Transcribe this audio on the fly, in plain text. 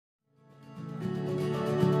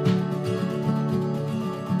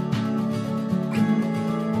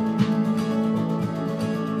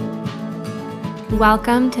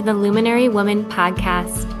Welcome to the Luminary Woman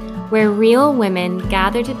podcast, where real women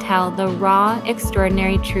gather to tell the raw,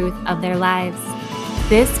 extraordinary truth of their lives.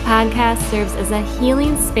 This podcast serves as a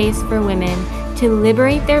healing space for women to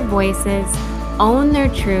liberate their voices, own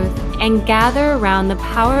their truth, and gather around the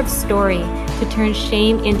power of story to turn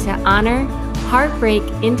shame into honor, heartbreak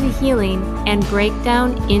into healing, and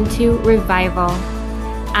breakdown into revival.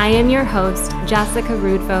 I am your host, Jessica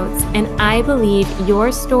Rudvotes, and I believe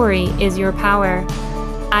your story is your power.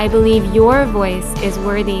 I believe your voice is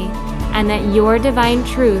worthy, and that your divine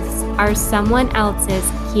truths are someone else's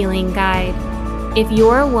healing guide. If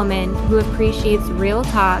you're a woman who appreciates real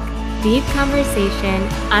talk, deep conversation,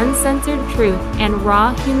 uncensored truth, and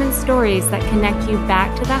raw human stories that connect you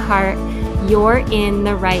back to the heart, you're in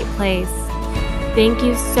the right place. Thank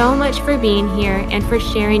you so much for being here and for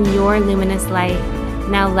sharing your luminous light.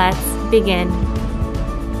 Now let's begin.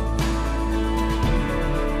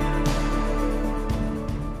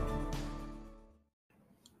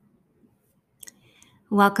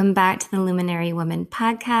 Welcome back to the Luminary Woman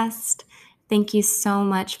podcast. Thank you so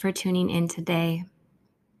much for tuning in today.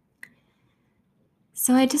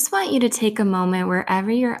 So I just want you to take a moment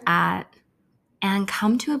wherever you're at and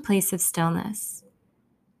come to a place of stillness.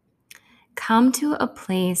 Come to a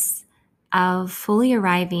place of fully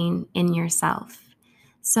arriving in yourself.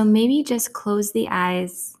 So maybe just close the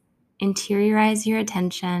eyes, interiorize your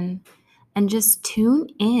attention, and just tune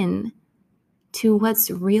in to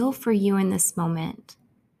what's real for you in this moment.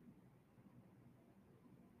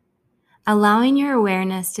 Allowing your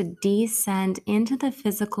awareness to descend into the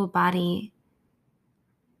physical body.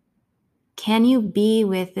 Can you be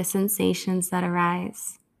with the sensations that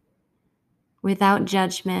arise without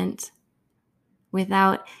judgment,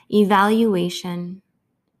 without evaluation,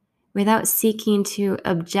 without seeking to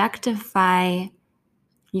objectify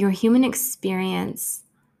your human experience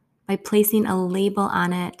by placing a label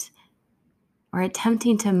on it or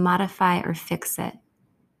attempting to modify or fix it?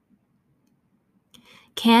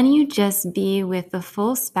 Can you just be with the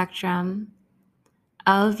full spectrum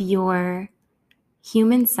of your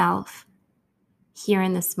human self here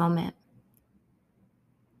in this moment?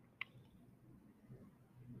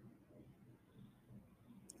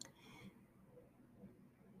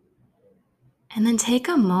 And then take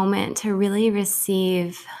a moment to really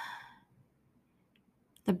receive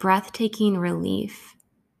the breathtaking relief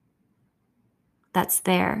that's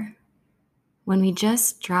there when we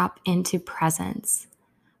just drop into presence,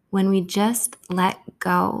 when we just let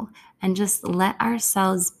go and just let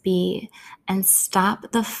ourselves be and stop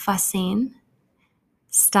the fussing,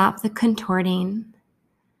 stop the contorting,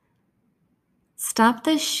 stop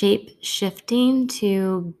the shape shifting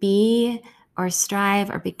to be or strive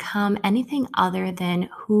or become anything other than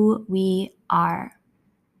who we are.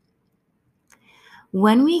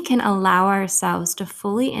 When we can allow ourselves to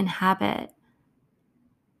fully inhabit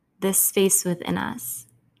this space within us,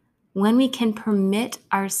 when we can permit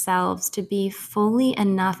ourselves to be fully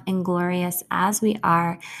enough and glorious as we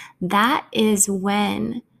are, that is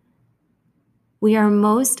when we are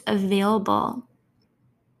most available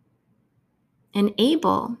and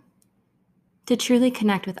able to truly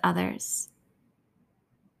connect with others.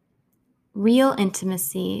 Real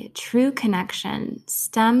intimacy, true connection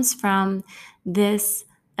stems from this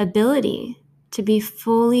ability to be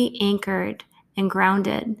fully anchored and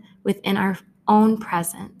grounded within our own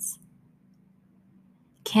presence.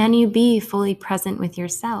 Can you be fully present with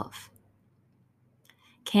yourself?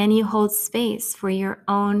 Can you hold space for your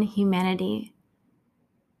own humanity?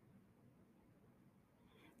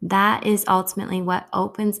 That is ultimately what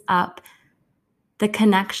opens up the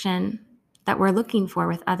connection that we're looking for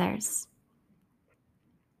with others.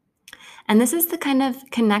 And this is the kind of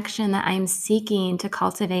connection that I'm seeking to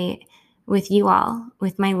cultivate with you all,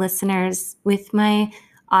 with my listeners, with my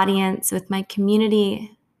audience, with my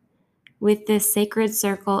community, with this sacred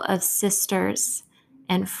circle of sisters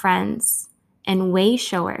and friends and way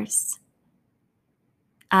showers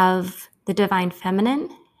of the divine feminine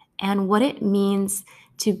and what it means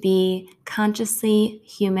to be consciously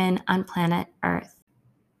human on planet Earth.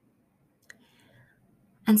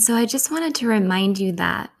 And so I just wanted to remind you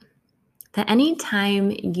that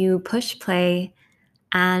anytime you push play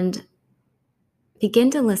and begin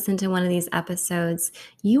to listen to one of these episodes,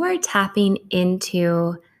 you are tapping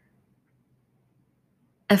into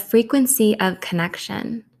a frequency of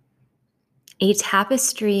connection, a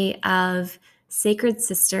tapestry of sacred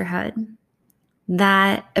sisterhood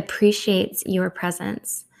that appreciates your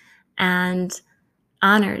presence and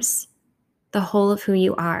honors the whole of who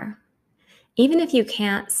you are. Even if you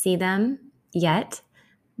can't see them yet,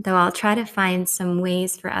 though I'll try to find some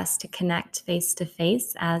ways for us to connect face to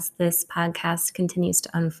face as this podcast continues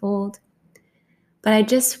to unfold. But I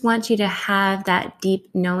just want you to have that deep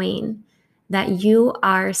knowing that you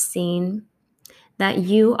are seen, that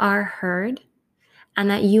you are heard, and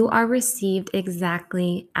that you are received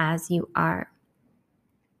exactly as you are.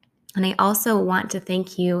 And I also want to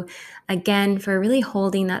thank you again for really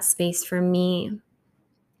holding that space for me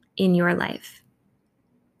in your life.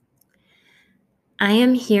 I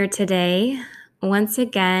am here today once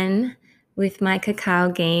again with my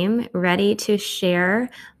cacao game, ready to share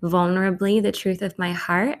vulnerably the truth of my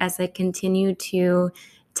heart as I continue to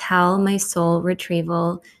tell my soul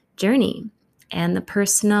retrieval journey and the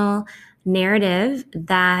personal narrative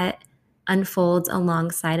that unfolds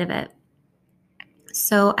alongside of it.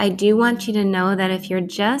 So I do want you to know that if you're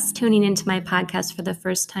just tuning into my podcast for the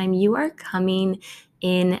first time, you are coming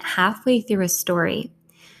in halfway through a story.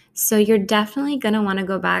 So you're definitely going to want to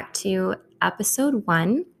go back to episode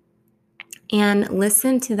 1 and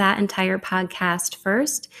listen to that entire podcast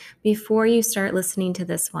first before you start listening to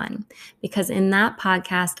this one. Because in that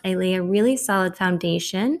podcast, I lay a really solid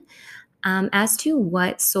foundation as to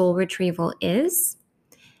what soul retrieval is.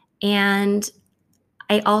 And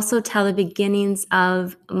I also tell the beginnings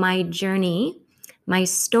of my journey, my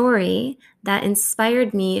story that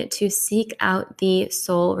inspired me to seek out the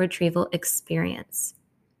soul retrieval experience.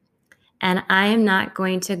 And I am not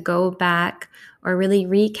going to go back or really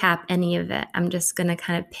recap any of it. I'm just going to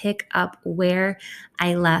kind of pick up where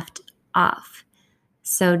I left off.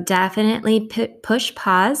 So definitely push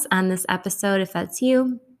pause on this episode if that's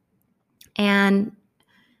you, and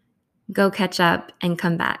go catch up and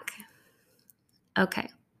come back. Okay.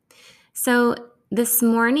 So this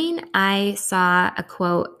morning I saw a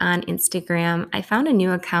quote on Instagram. I found a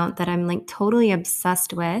new account that I'm like totally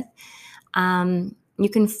obsessed with. You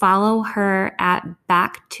can follow her at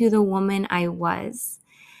Back to the Woman I Was.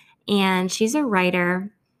 And she's a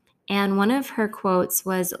writer. And one of her quotes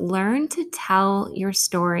was, "Learn to tell your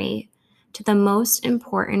story to the most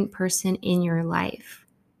important person in your life,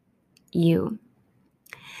 you."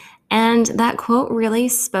 And that quote really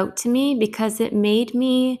spoke to me because it made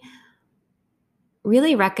me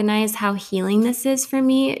really recognize how healing this is for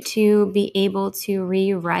me to be able to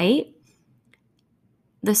rewrite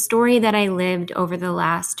the story that I lived over the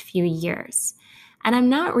last few years. And I'm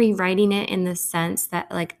not rewriting it in the sense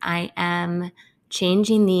that like I am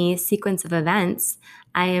changing the sequence of events.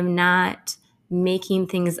 I am not making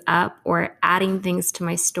things up or adding things to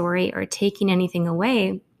my story or taking anything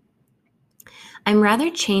away. I'm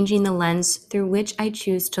rather changing the lens through which I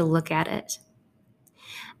choose to look at it.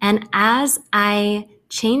 And as I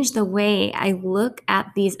change the way I look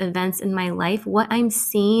at these events in my life, what I'm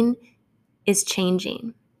seeing is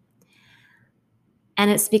changing. And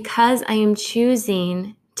it's because I am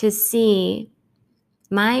choosing to see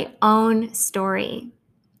my own story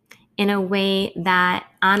in a way that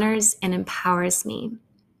honors and empowers me.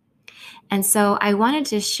 And so I wanted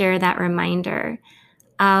to share that reminder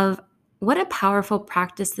of what a powerful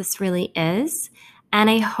practice this really is. And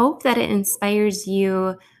I hope that it inspires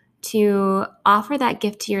you to offer that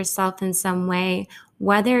gift to yourself in some way,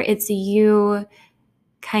 whether it's you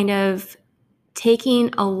kind of taking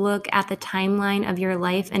a look at the timeline of your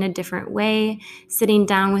life in a different way, sitting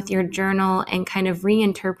down with your journal and kind of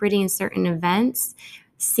reinterpreting certain events,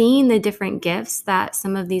 seeing the different gifts that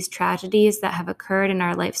some of these tragedies that have occurred in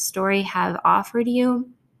our life story have offered you,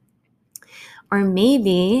 or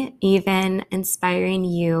maybe even inspiring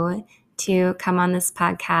you to come on this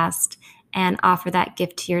podcast and offer that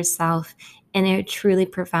gift to yourself in a truly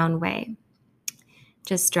profound way.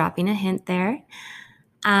 Just dropping a hint there.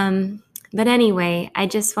 But anyway, I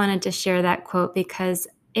just wanted to share that quote because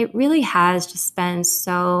it really has just been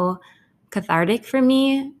so cathartic for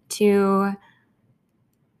me to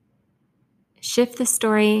shift the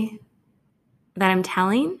story that I'm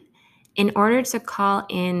telling in order to call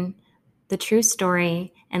in the true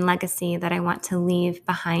story and legacy that I want to leave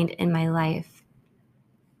behind in my life.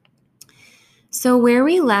 So where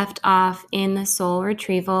we left off in the soul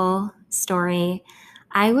retrieval story,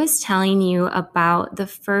 I was telling you about the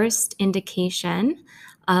first indication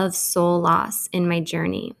of soul loss in my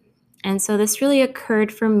journey. And so this really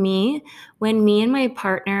occurred for me when me and my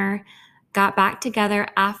partner got back together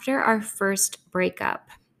after our first breakup.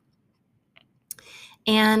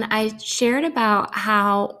 And I shared about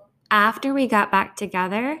how after we got back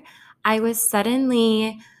together, I was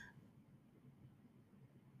suddenly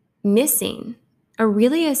missing a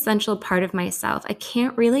really essential part of myself. I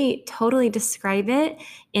can't really totally describe it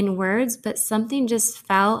in words, but something just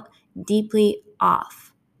felt deeply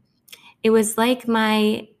off. It was like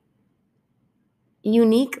my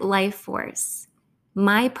unique life force,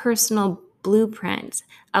 my personal blueprint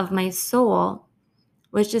of my soul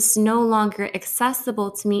was just no longer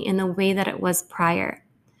accessible to me in the way that it was prior.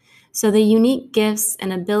 So the unique gifts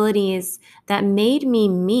and abilities that made me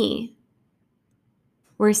me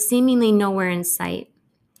were seemingly nowhere in sight.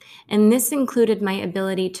 And this included my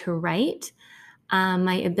ability to write,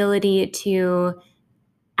 my ability to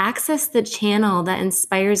access the channel that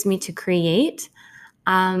inspires me to create,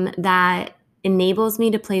 that enables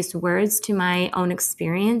me to place words to my own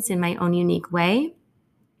experience in my own unique way.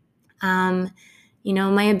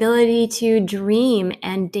 My ability to dream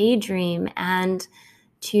and daydream and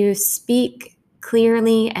to speak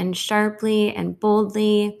clearly and sharply and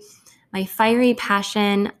boldly, my fiery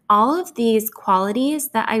passion, all of these qualities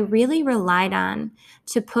that I really relied on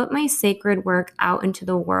to put my sacred work out into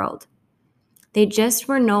the world. They just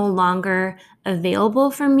were no longer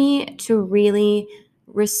available for me to really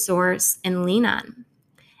resource and lean on.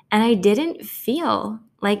 And I didn't feel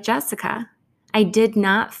like Jessica. I did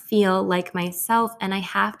not feel like myself. And I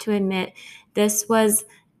have to admit, this was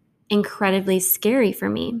incredibly scary for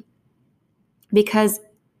me because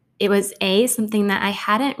it was something that I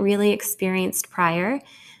hadn't really experienced prior,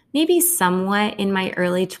 maybe somewhat in my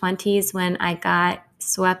early 20s when I got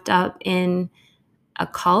swept up in a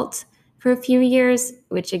cult for a few years,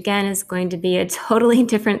 which again is going to be a totally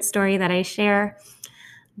different story that I share.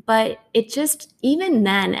 But it just, even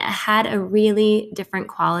then, it had a really different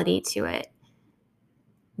quality to it.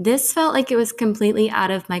 This felt like it was completely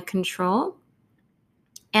out of my control.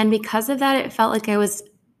 And because of that, it felt like I was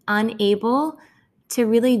unable to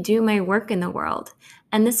really do my work in the world.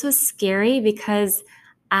 And this was scary because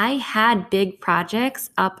I had big projects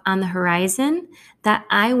up on the horizon that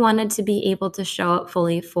I wanted to be able to show up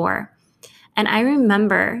fully for. And I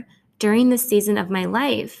remember during this season of my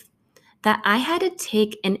life that I had to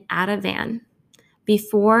take an Ativan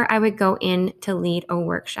before I would go in to lead a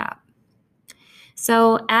workshop.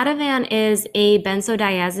 So Ativan is a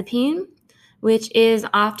benzodiazepine, which is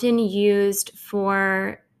often used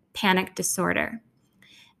for panic disorder.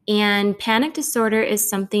 And panic disorder is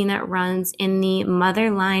something that runs in the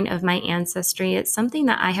mother line of my ancestry. It's something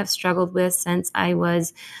that I have struggled with since I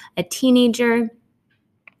was a teenager.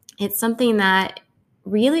 It's something that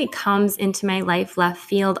really comes into my life left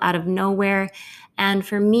field out of nowhere. And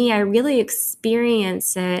for me, I really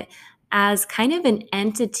experience it as kind of an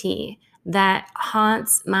entity that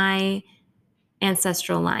haunts my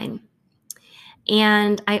ancestral line.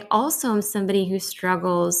 And I also am somebody who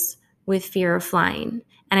struggles with fear of flying.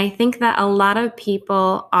 And I think that a lot of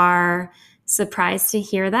people are surprised to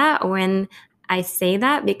hear that when I say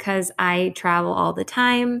that because I travel all the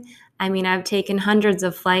time. I mean, I've taken hundreds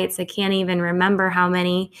of flights. I can't even remember how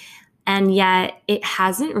many. And yet it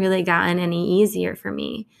hasn't really gotten any easier for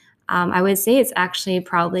me. I would say it's actually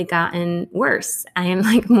probably gotten worse. I am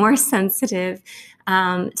more sensitive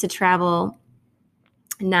to travel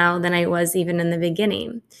now than I was even in the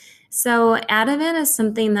beginning. So Ativan is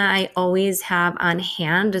something that I always have on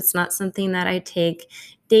hand. It's not something that I take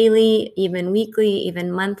daily, even weekly, even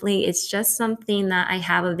monthly. It's just something that I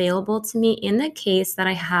have available to me in the case that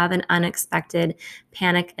I have an unexpected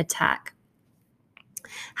panic attack.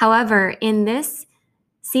 However, in this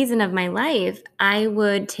season of my life, I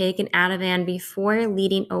would take an Ativan before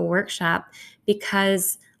leading a workshop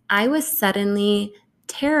because I was suddenly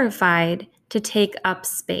terrified to take up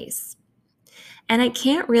space. And I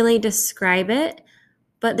can't really describe it,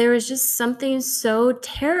 but there was just something so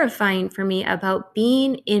terrifying for me about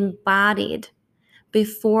being embodied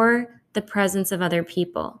before the presence of other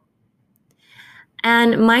people.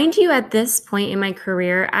 And mind you, at this point in my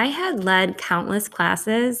career, I had led countless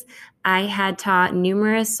classes. I had taught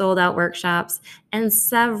numerous sold out workshops and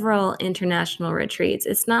several international retreats.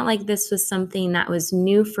 It's not like this was something that was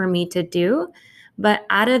new for me to do, but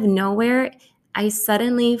out of nowhere, I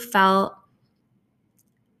suddenly felt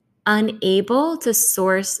unable to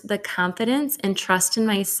source the confidence and trust in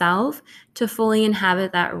myself to fully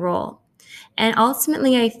inhabit that role. And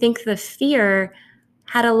ultimately, I think the fear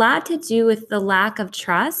had a lot to do with the lack of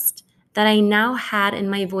trust that I now had in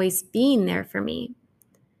my voice being there for me.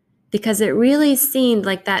 Because it really seemed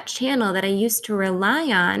like that channel that I used to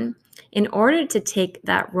rely on in order to take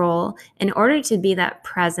that role, in order to be that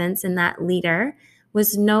presence and that leader,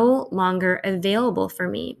 was no longer available for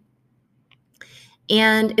me.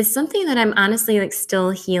 And it's something that I'm honestly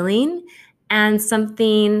still healing, and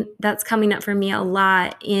something that's coming up for me a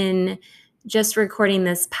lot in just recording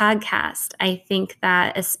this podcast. I think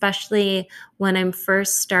that especially when I'm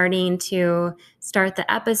first starting to start the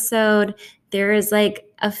episode, there is a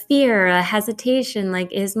fear, a hesitation,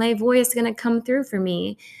 is my voice going to come through for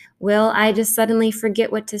me? Will I just suddenly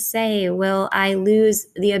forget what to say? Will I lose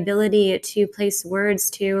the ability to place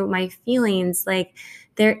words to my feelings? Like,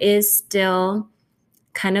 there is still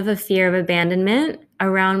kind of a fear of abandonment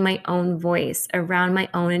around my own voice, around my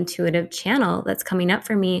own intuitive channel that's coming up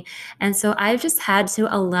for me. And so I've just had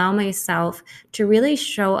to allow myself to really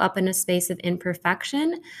show up in a space of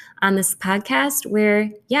imperfection on this podcast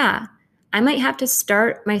where, yeah, I might have to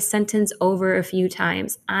start my sentence over a few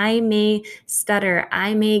times. I may stutter.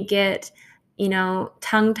 I may get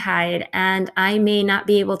tongue-tied, and I may not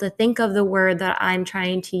be able to think of the word that I'm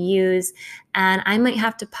trying to use. And I might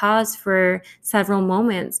have to pause for several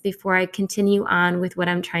moments before I continue on with what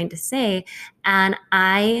I'm trying to say. And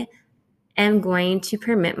I am going to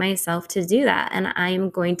permit myself to do that. And I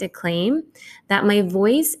am going to claim that my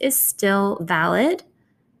voice is still valid,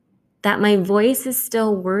 that my voice is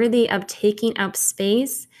still worthy of taking up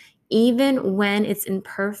space, even when it's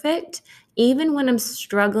imperfect, even when I'm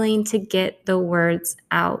struggling to get the words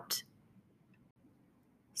out.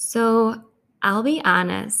 So I'll be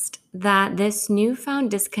honest that this newfound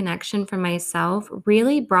disconnection from myself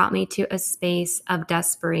really brought me to a space of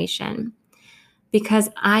desperation, because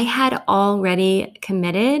I had already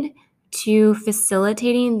committed to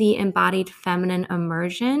facilitating the embodied feminine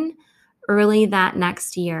immersion early that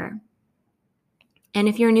next year. And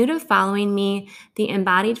if you're new to following me, the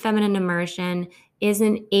Embodied Feminine Immersion is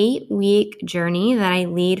an 8-week journey that I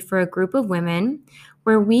lead for a group of women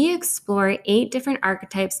where we explore 8 different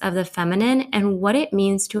archetypes of the feminine and what it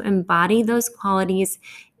means to embody those qualities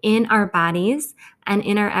in our bodies and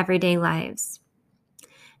in our everyday lives.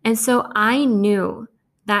 And so I knew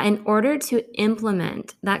that in order to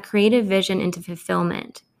implement that creative vision into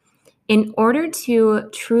fulfillment, in order to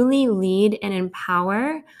truly lead and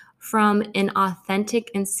empower from an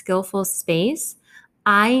authentic and skillful space,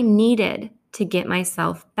 I needed to get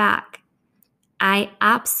myself back. I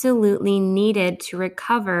absolutely needed to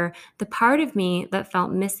recover the part of me that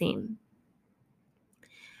felt missing.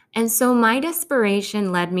 And so my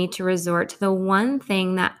desperation led me to resort to the one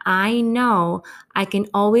thing that I know I can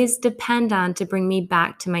always depend on to bring me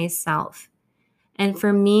back to myself. And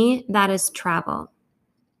for me, that is travel.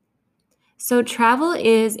 So travel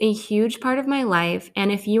is a huge part of my life,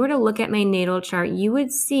 and if you were to look at my natal chart, you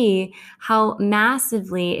would see how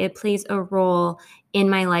massively it plays a role in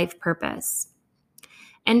my life purpose.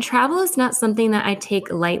 And travel is not something that I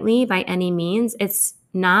take lightly by any means. It's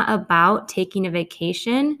not about taking a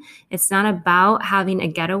vacation. It's not about having a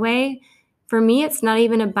getaway. For me, it's not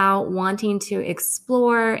even about wanting to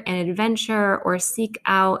explore and adventure or seek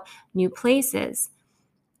out new places.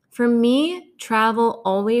 For me, travel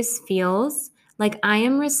always feels like I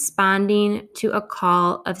am responding to a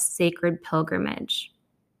call of sacred pilgrimage.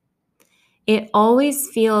 It always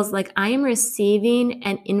feels like I am receiving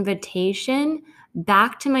an invitation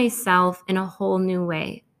back to myself in a whole new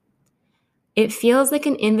way. It feels like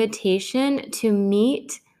an invitation to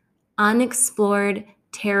meet unexplored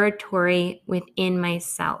territory within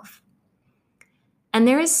myself. And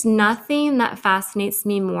there is nothing that fascinates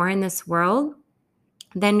me more in this world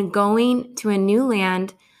than going to a new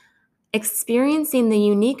land, experiencing the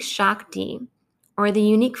unique Shakti or the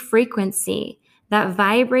unique frequency that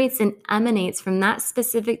vibrates and emanates from that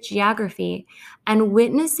specific geography, and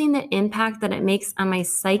witnessing the impact that it makes on my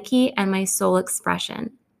psyche and my soul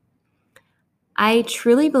expression. I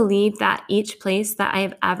truly believe that each place that I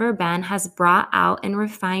have ever been has brought out and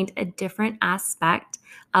refined a different aspect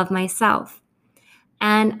of myself.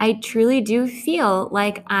 And I truly do feel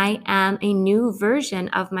like I am a new version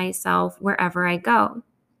of myself wherever I go.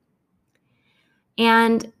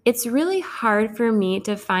 And it's really hard for me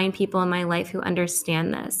to find people in my life who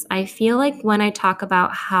understand this. I feel like when I talk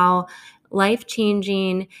about how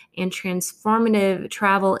life-changing and transformative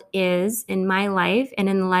travel is in my life and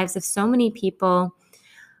in the lives of so many people,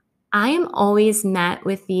 I am always met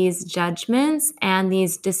with these judgments and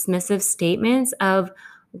these dismissive statements of,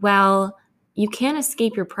 well, you can't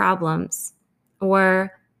escape your problems,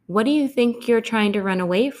 or what do you think you're trying to run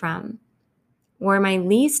away from? Or my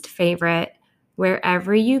least favorite,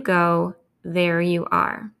 wherever you go, there you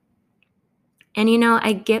are. And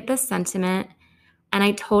I get the sentiment, and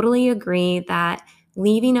I totally agree that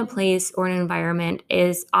leaving a place or an environment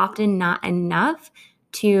is often not enough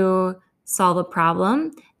to solve a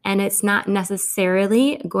problem, and it's not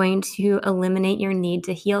necessarily going to eliminate your need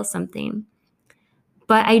to heal something.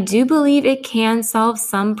 But I do believe it can solve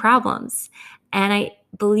some problems, and I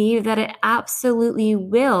believe that it absolutely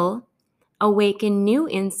will awaken new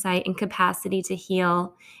insight and capacity to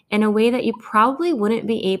heal in a way that you probably wouldn't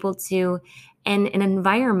be able to in an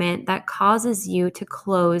environment that causes you to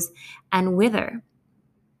close and wither.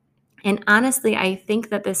 And honestly, I think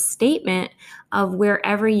that the statement of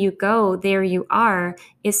wherever you go, there you are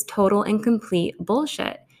is total and complete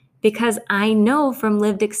bullshit. Because I know from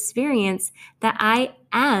lived experience that I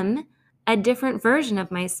am a different version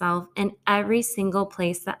of myself in every single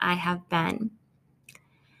place that I have been.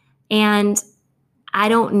 And I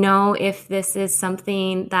don't know if this is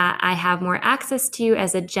something that I have more access to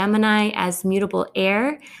as a Gemini, as mutable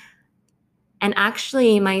air. And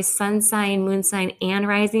actually, my sun sign, moon sign, and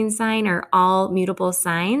rising sign are all mutable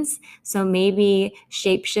signs. So maybe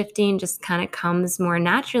shape shifting just kind of comes more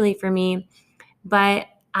naturally for me. But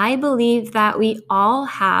I believe that we all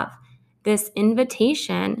have this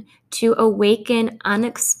invitation to awaken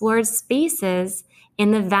unexplored spaces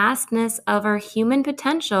in the vastness of our human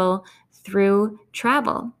potential through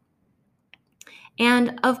travel.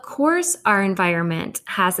 And of course, our environment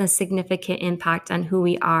has a significant impact on who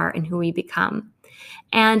we are and who we become.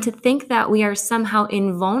 And to think that we are somehow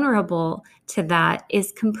invulnerable to that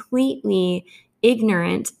is completely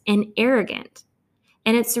ignorant and arrogant.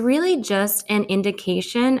 And it's really just an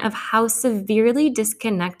indication of how severely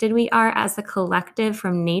disconnected we are as a collective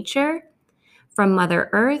from nature, from Mother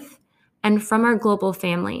Earth, and from our global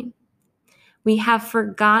family. We have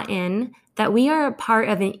forgotten that we are a part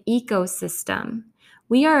of an ecosystem.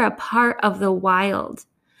 We are a part of the wild.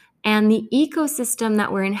 And the ecosystem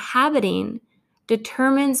that we're inhabiting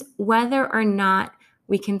determines whether or not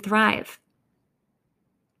we can thrive.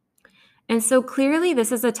 And so clearly,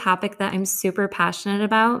 this is a topic that I'm super passionate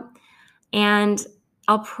about. And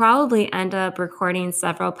I'll probably end up recording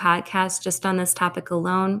several podcasts just on this topic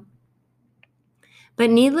alone. But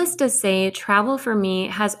needless to say, travel for me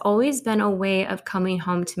has always been a way of coming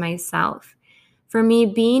home to myself. For me,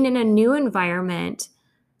 being in a new environment,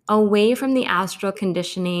 away from the astral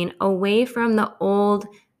conditioning, away from the old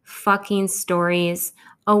fucking stories,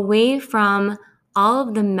 away from all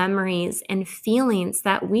of the memories and feelings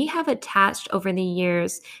that we have attached over the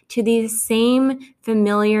years to these same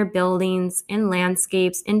familiar buildings and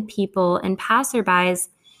landscapes and people and passerbys,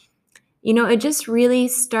 it just really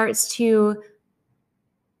starts to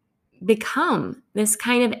become this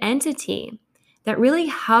kind of entity that really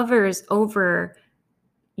hovers over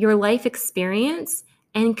your life experience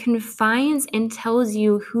and confines and tells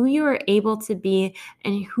you who you are able to be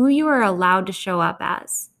and who you are allowed to show up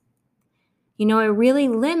as. It really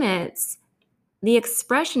limits the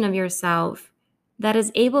expression of yourself that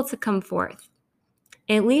is able to come forth.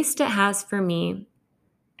 At least it has for me.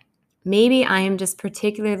 Maybe I am just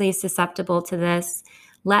particularly susceptible to this.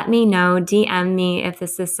 Let me know, DM me if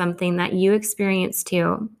this is something that you experience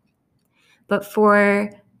too. But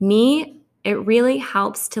for me, it really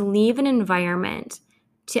helps to leave an environment,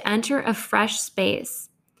 to enter a fresh space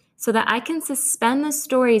so that I can suspend the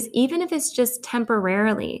stories, even if it's just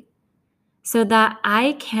temporarily, so that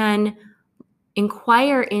I can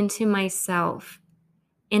inquire into myself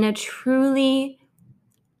in a truly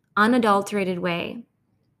unadulterated way,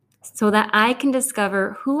 so that I can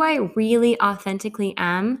discover who I really authentically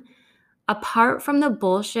am, apart from the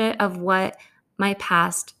bullshit of what my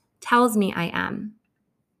past tells me I am.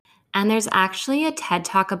 And there's actually a TED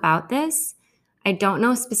Talk about this. I don't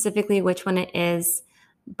know specifically which one it is,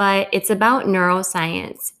 but it's about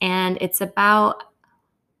neuroscience, and it's about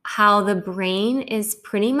how the brain is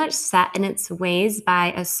pretty much set in its ways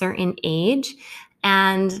by a certain age,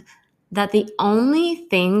 and that the only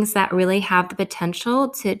things that really have the potential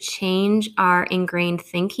to change our ingrained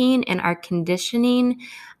thinking and our conditioning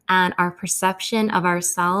and our perception of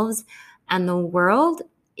ourselves and the world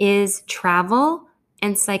is travel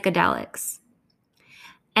and psychedelics.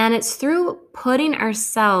 And it's through putting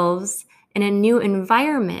ourselves in a new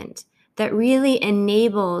environment that really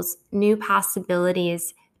enables new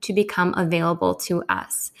possibilities to become available to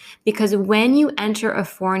us. Because when you enter a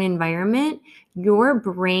foreign environment, your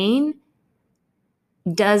brain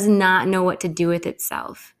does not know what to do with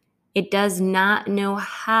itself. It does not know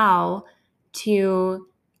how to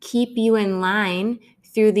keep you in line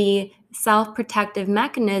through the self-protective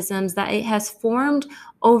mechanisms that it has formed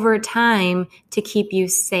over time to keep you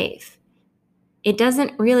safe. It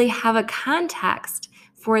doesn't really have a context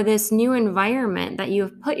for this new environment that you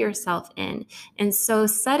have put yourself in. And so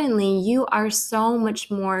suddenly you are so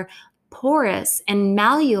much more porous and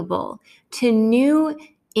malleable to new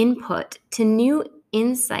input, to new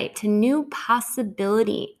insight, to new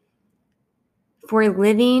possibility for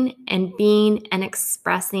living and being and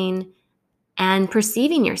expressing and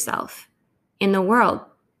perceiving yourself in the world.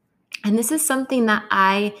 And this is something that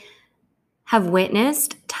I have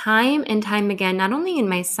witnessed time and time again, not only in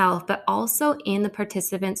myself, but also in the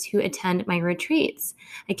participants who attend my retreats.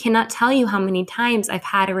 I cannot tell you how many times I've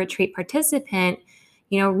had a retreat participant,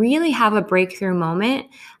 really have a breakthrough moment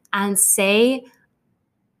and say,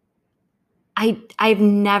 I've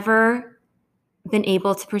never been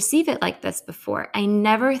able to perceive it like this before. I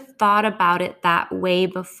never thought about it that way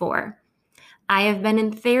before. I have been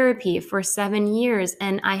in therapy for 7 years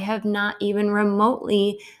and I have not even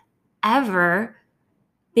remotely ever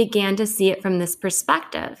began to see it from this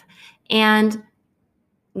perspective. And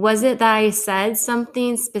was it that I said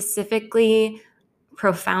something specifically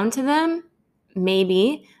profound to them?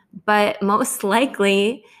 Maybe, but most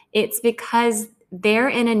likely it's because they're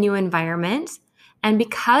in a new environment. And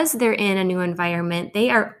because they're in a new environment, they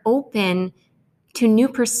are open to new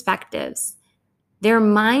perspectives. Their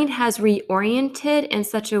mind has reoriented in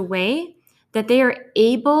such a way that they are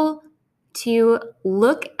able to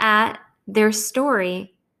look at their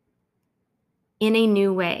story in a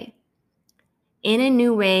new way,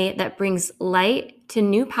 that brings light to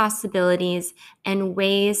new possibilities and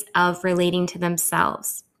ways of relating to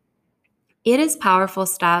themselves. It is powerful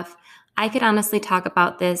stuff. I could honestly talk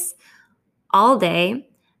about this all day.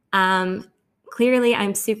 Clearly,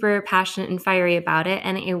 I'm super passionate and fiery about it,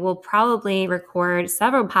 and I will probably record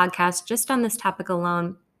several podcasts just on this topic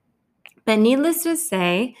alone. But needless to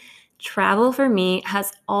say, travel for me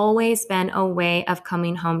has always been a way of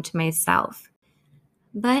coming home to myself.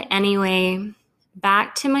 But anyway,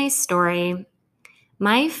 back to my story.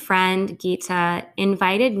 My friend Geeta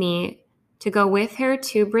invited me to go with her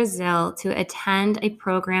to Brazil to attend a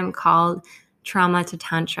program called Trauma to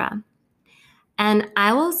Tantra. And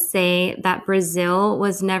I will say that Brazil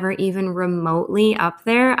was never even remotely up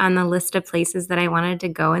there on the list of places that I wanted to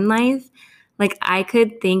go in life. Like, I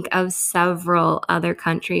could think of several other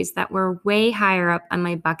countries that were way higher up on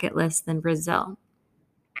my bucket list than Brazil.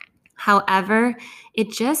 However,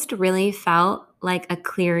 it just really felt like a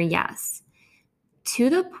clear yes, to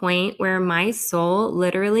the point where my soul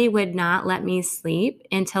literally would not let me sleep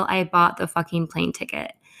until I bought the fucking plane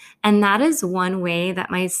ticket. And that is one way that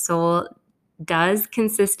my soul does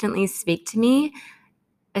consistently speak to me,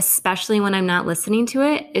 especially when I'm not listening to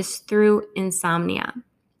it, is through insomnia.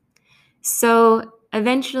 So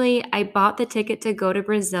eventually I bought the ticket to go to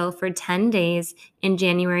Brazil for 10 days in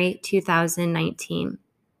January 2019.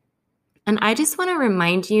 And I just want to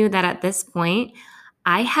remind you that at this point,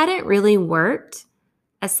 I hadn't really worked,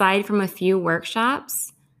 aside from a few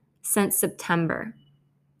workshops, since September,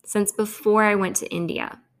 since before I went to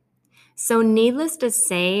India. So needless to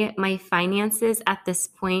say, my finances at this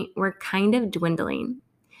point were kind of dwindling.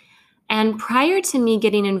 And prior to me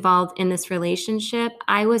getting involved in this relationship,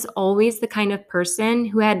 I was always the kind of person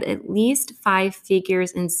who had at least 5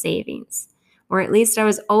 figures in savings, or at least I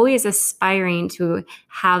was always aspiring to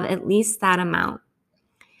have at least that amount.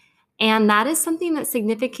 And that is something that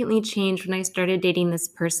significantly changed when I started dating this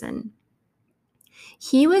person.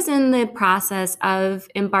 He was in the process of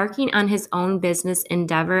embarking on his own business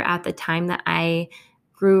endeavor at the time that I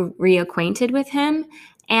grew reacquainted with him.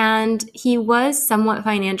 And he was somewhat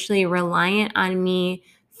financially reliant on me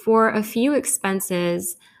for a few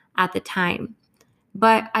expenses at the time.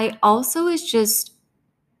 But I also was just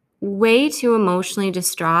way too emotionally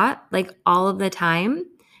distraught, like all of the time,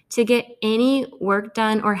 to get any work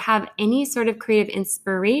done or have any sort of creative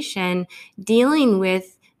inspiration dealing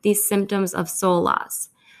with these symptoms of soul loss.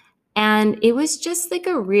 And it was just like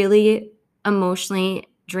a really emotionally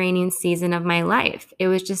draining season of my life. It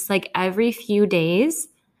was just like every few days,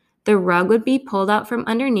 the rug would be pulled out from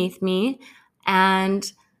underneath me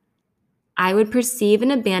and I would perceive an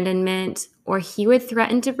abandonment, or he would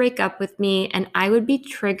threaten to break up with me, and I would be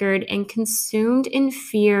triggered and consumed in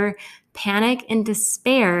fear, panic, and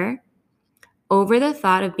despair over the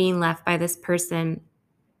thought of being left by this person.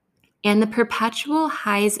 And the perpetual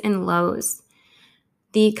highs and lows,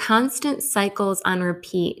 the constant cycles on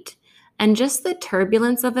repeat, and just the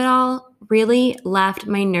turbulence of it all really left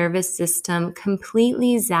my nervous system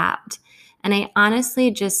completely zapped, and I honestly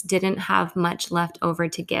just didn't have much left over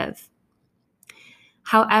to give.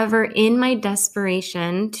 However, in my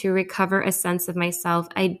desperation to recover a sense of myself,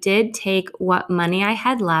 I did take what money I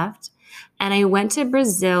had left and I went to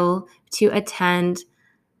Brazil to attend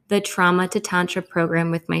the Trauma to Tantra program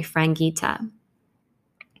with my friend Geeta.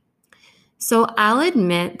 So I'll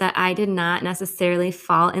admit that I did not necessarily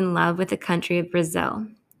fall in love with the country of Brazil.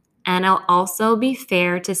 And I'll also be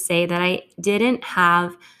fair to say that I didn't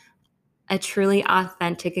have a truly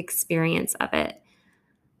authentic experience of it.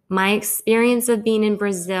 My experience of being in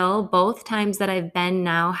Brazil, both times that I've been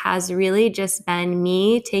now, has really just been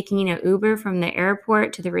me taking an Uber from the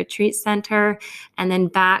airport to the retreat center and then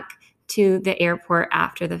back to the airport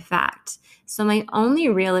after the fact. So my only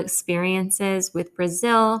real experiences with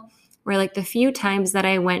Brazil were like the few times that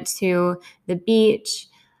I went to the beach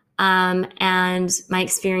and my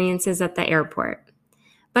experiences at the airport.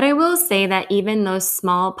 But I will say that even those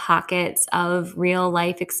small pockets of real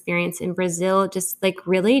life experience in Brazil just like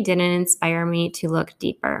really didn't inspire me to look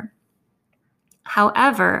deeper.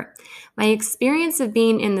 However, my experience of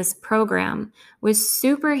being in this program was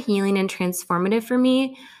super healing and transformative for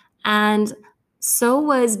me, and so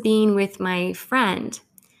was being with my friend,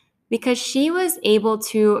 because she was able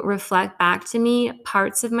to reflect back to me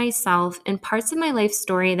parts of myself and parts of my life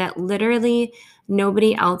story that literally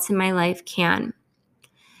nobody else in my life can.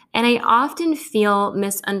 And I often feel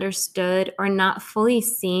misunderstood or not fully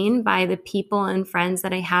seen by the people and friends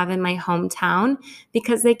that I have in my hometown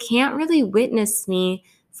because they can't really witness me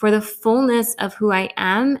for the fullness of who I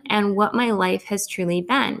am and what my life has truly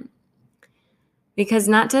been. Because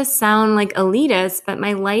not to sound like elitist, but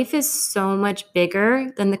my life is so much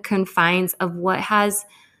bigger than the confines of what has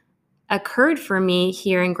occurred for me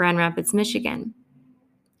here in Grand Rapids, Michigan.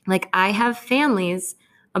 Like, I have families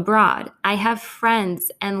abroad. I have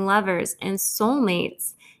friends and lovers and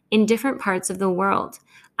soulmates in different parts of the world.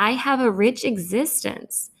 I have a rich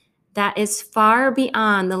existence that is far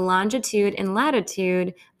beyond the longitude and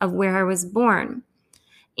latitude of where I was born.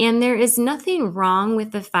 And there is nothing wrong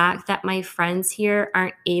with the fact that my friends here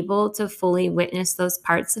aren't able to fully witness those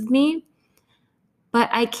parts of me. But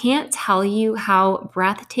I can't tell you how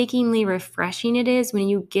breathtakingly refreshing it is when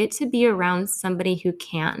you get to be around somebody who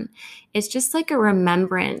can. It's just like a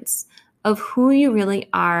remembrance of who you really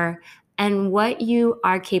are and what you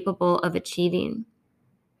are capable of achieving.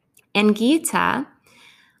 And Geeta,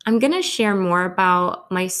 I'm going to share more about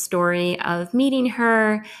my story of meeting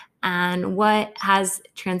her and what has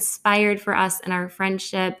transpired for us in our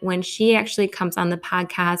friendship when she actually comes on the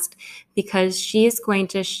podcast, because she is going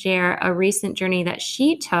to share a recent journey that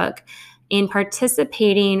she took in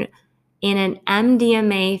participating in an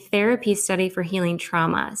MDMA therapy study for healing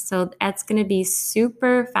trauma. So that's going to be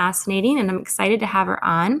super fascinating, and I'm excited to have her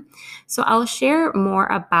on. So I'll share more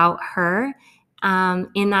about her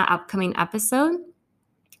in that upcoming episode.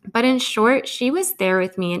 But in short, she was there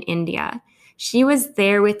with me in India. She was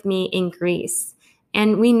there with me in Greece.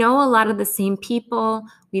 And we know a lot of the same people.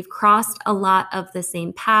 We've crossed a lot of the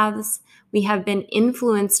same paths. We have been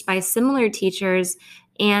influenced by similar teachers.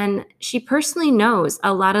 And she personally knows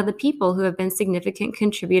a lot of the people who have been significant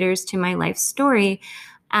contributors to my life story.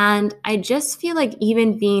 And I just feel like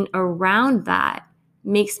even being around that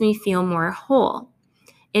makes me feel more whole.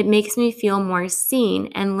 It makes me feel more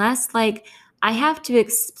seen and less like I have to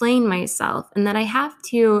explain myself and that I have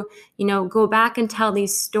to, go back and tell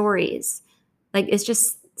these stories. Like, it's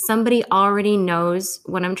just somebody already knows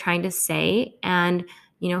what I'm trying to say and,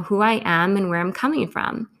 who I am and where I'm coming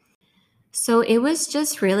from. So it was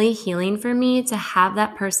just really healing for me to have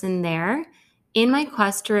that person there in my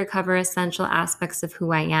quest to recover essential aspects of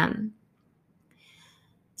who I am.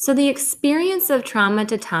 So the experience of trauma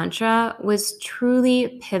to Tantra was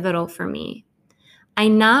truly pivotal for me. I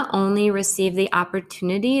not only received the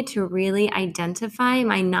opportunity to really identify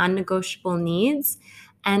my non-negotiable needs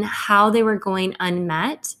and how they were going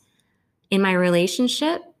unmet in my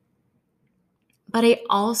relationship, but I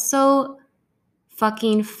also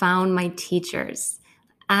fucking found my teachers.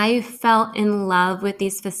 I fell in love with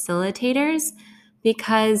these facilitators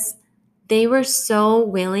because they were so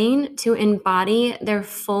willing to embody their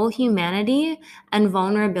full humanity and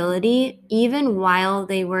vulnerability, even while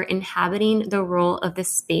they were inhabiting the role of the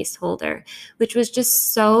space holder, which was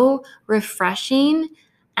just so refreshing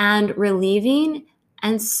and relieving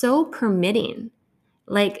and so permitting.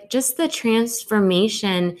 Like, just the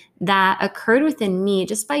transformation that occurred within me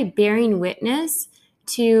just by bearing witness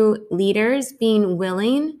to leaders being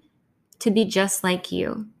willing to be just like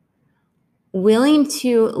you, willing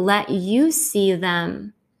to let you see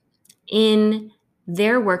them in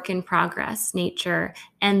their work in progress nature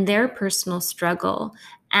and their personal struggle,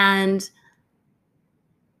 and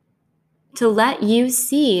to let you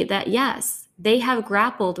see that, yes, they have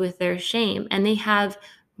grappled with their shame and they have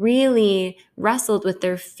really wrestled with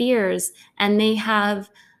their fears and they have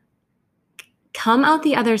come out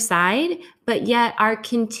the other side, but yet are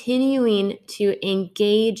continuing to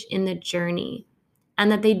engage in the journey,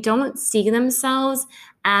 and that they don't see themselves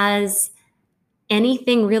as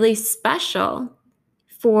anything really special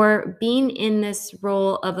for being in this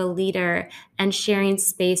role of a leader and sharing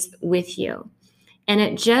space with you. And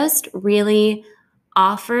it just really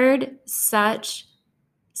offered such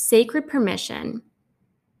sacred permission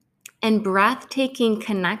and breathtaking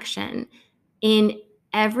connection in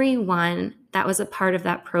everyone that was a part of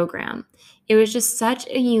that program. It was just such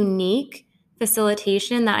a unique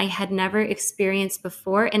facilitation that I had never experienced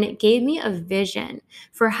before. And it gave me a vision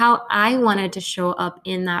for how I wanted to show up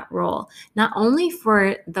in that role, not only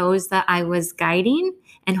for those that I was guiding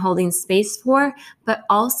and holding space for, but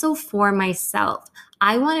also for myself.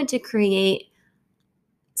 I wanted to create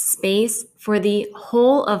space for the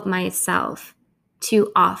whole of myself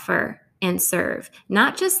to offer and serve,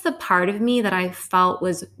 not just the part of me that I felt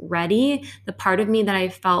was ready, the part of me that I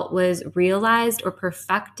felt was realized or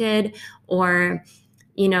perfected or,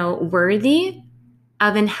 worthy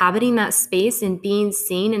of inhabiting that space and being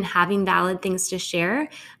seen and having valid things to share,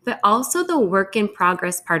 but also the work in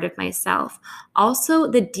progress part of myself, also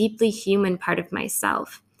the deeply human part of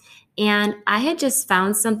myself. And I had just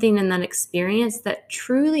found something in that experience that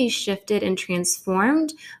truly shifted and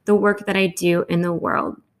transformed the work that I do in the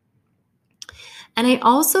world. And I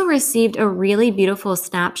also received a really beautiful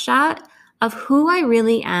snapshot of who I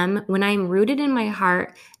really am when I'm rooted in my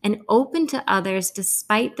heart and open to others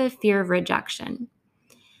despite the fear of rejection.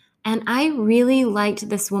 And I really liked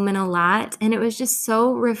this woman a lot. And it was just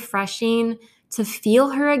so refreshing to feel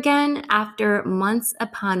her again after months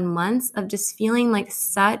upon months of just feeling like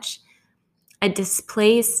such a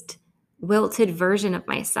displaced, wilted version of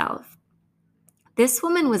myself. This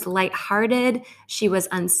woman was lighthearted. She was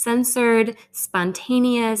uncensored,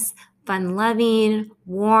 spontaneous, fun-loving,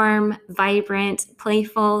 warm, vibrant,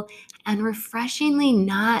 playful, and refreshingly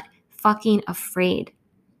not fucking afraid.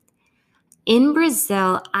 In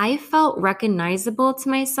Brazil, I felt recognizable to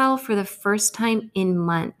myself for the first time in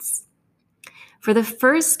months. For the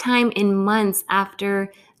first time in months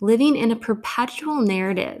after living in a perpetual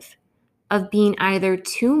narrative of being either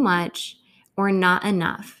too much or not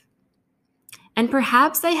enough. And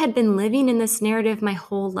perhaps I had been living in this narrative my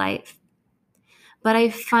whole life. But I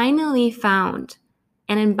finally found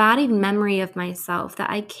an embodied memory of myself that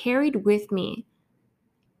I carried with me,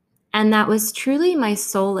 and that was truly my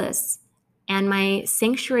solace and my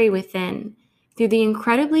sanctuary within through the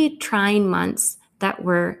incredibly trying months that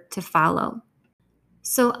were to follow.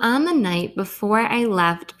 So on the night before I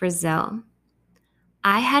left Brazil,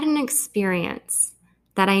 I had an experience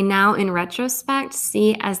that I now in retrospect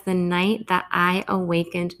see as the night that I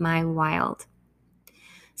awakened my wild.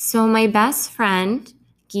 So my best friend,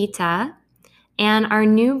 Gita, and our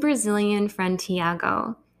new Brazilian friend,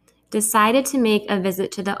 Tiago, decided to make a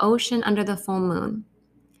visit to the ocean under the full moon.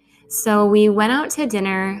 So we went out to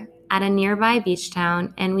dinner at a nearby beach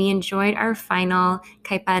town and we enjoyed our final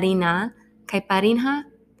caipirinha. I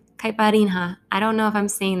don't know if I'm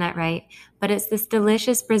saying that right, but it's this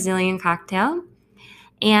delicious Brazilian cocktail.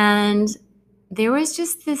 And there was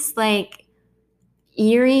just this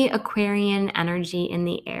eerie Aquarian energy in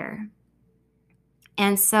the air.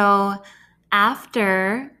 And so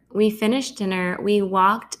after we finished dinner, we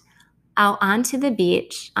walked out onto the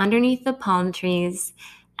beach underneath the palm trees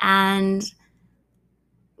and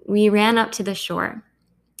we ran up to the shore.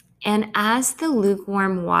 And as the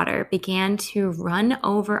lukewarm water began to run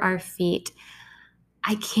over our feet,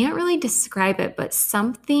 I can't really describe it, but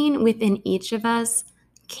something within each of us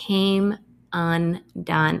came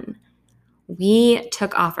undone. We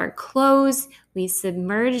took off our clothes, we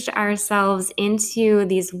submerged ourselves into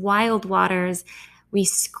these wild waters, we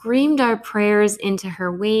screamed our prayers into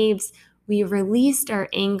her waves, we released our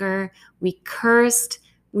anger, we cursed,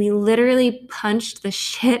 we literally punched the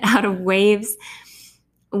shit out of waves.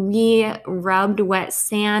 We rubbed wet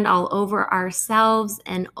sand all over ourselves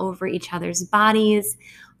and over each other's bodies.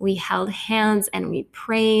 We held hands and we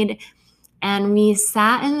prayed, and we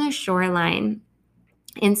sat in the shoreline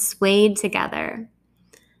and swayed together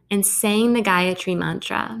and sang the Gayatri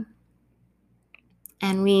mantra.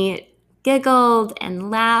 And we giggled and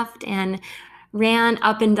laughed and ran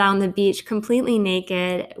up and down the beach completely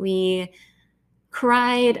naked. We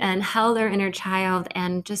cried and held our inner child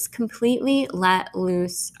and just completely let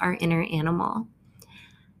loose our inner animal.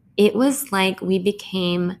 It was like we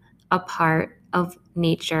became a part of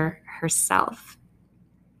nature herself.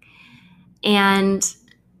 And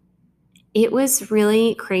it was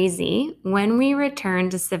really crazy when we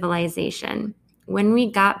returned to civilization. When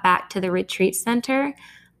we got back to the retreat center,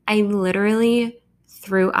 I literally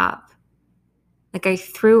threw up. I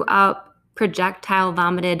threw up, projectile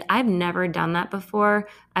vomited. I've never done that before.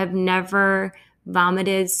 I've never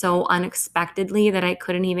vomited so unexpectedly that I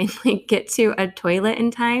couldn't even get to a toilet in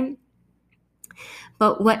time.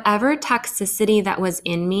 But whatever toxicity that was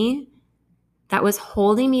in me, that was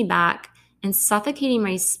holding me back and suffocating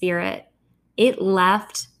my spirit, it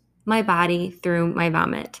left my body through my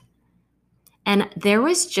vomit. And there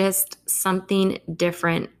was just something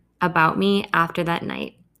different about me after that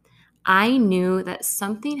night. I knew that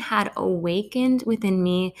something had awakened within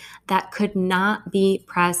me that could not be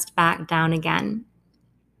pressed back down again.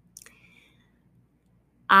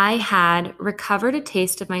 I had recovered a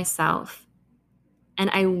taste of myself, and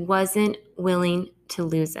I wasn't willing to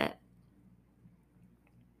lose it.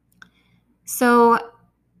 So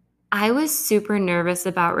I was super nervous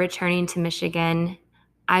about returning to Michigan.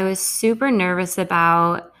 I was super nervous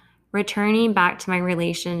about returning back to my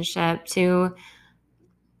relationship to,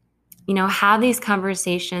 have these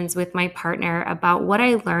conversations with my partner about what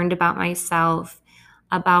I learned about myself,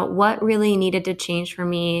 about what really needed to change for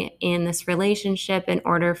me in this relationship in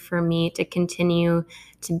order for me to continue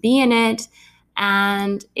to be in it.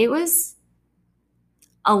 And it was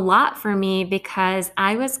a lot for me because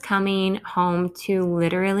I was coming home to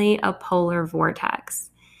literally a polar vortex.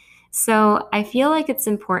 So I feel like it's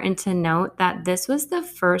important to note that this was the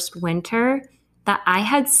first winter that I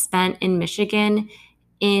had spent in Michigan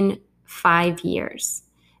in 5 years.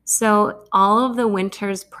 So all of the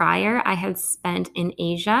winters prior, I had spent in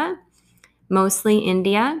Asia, mostly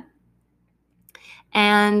India.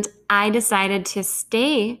 And I decided to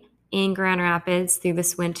stay in Grand Rapids through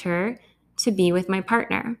this winter to be with my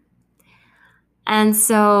partner. And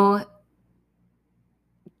so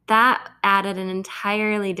that added an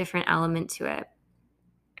entirely different element to it.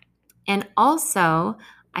 And also,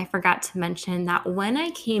 I forgot to mention that when I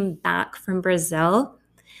came back from Brazil,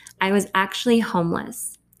 I was actually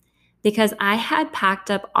homeless because I had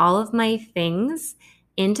packed up all of my things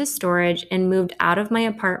into storage and moved out of my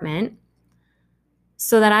apartment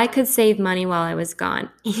so that I could save money while I was gone,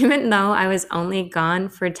 even though I was only gone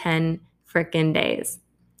for 10 frickin' days.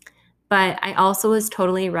 But I also was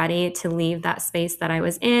totally ready to leave that space that I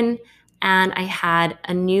was in, and I had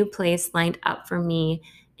a new place lined up for me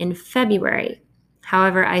in February.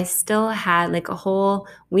 However, I still had like a whole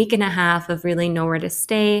week and a half of really nowhere to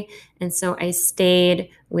stay, and so I stayed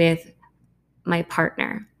with my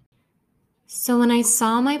partner. So when I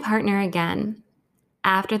saw my partner again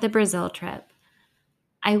after the Brazil trip,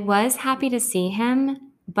 I was happy to see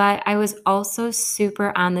him, but I was also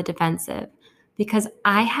super on the defensive because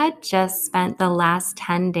I had just spent the last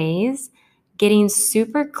 10 days getting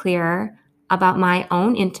super clear about my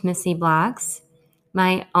own intimacy blocks,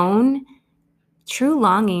 my own true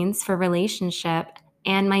longings for relationship,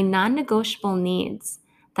 and my non negotiable needs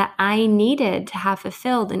that I needed to have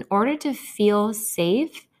fulfilled in order to feel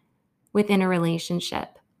safe within a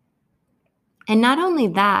relationship. And not only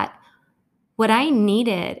that, what I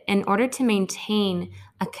needed in order to maintain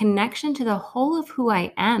a connection to the whole of who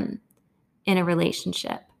I am in a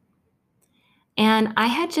relationship. And I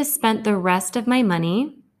had just spent the rest of my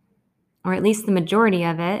money, or at least the majority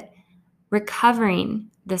of it, recovering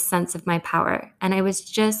this sense of my power. And I was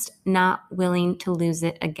just not willing to lose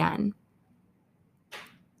it again.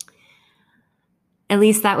 At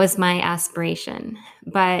least that was my aspiration.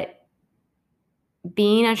 But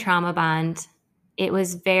being a trauma bond, we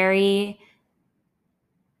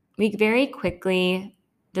very quickly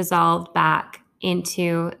dissolved back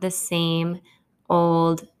into the same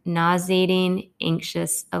old nauseating,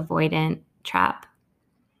 anxious, avoidant trap.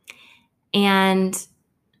 And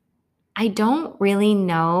I don't really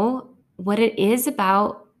know what it is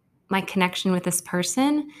about my connection with this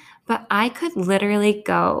person, but I could literally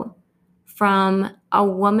go from a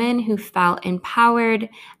woman who felt empowered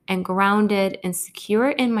and grounded and secure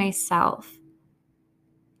in myself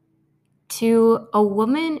to a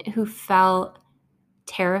woman who felt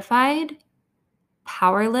terrified,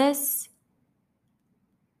 powerless,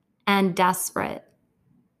 and desperate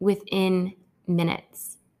within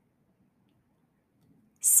minutes.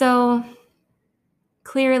 So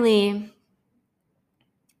clearly,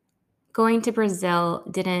 going to Brazil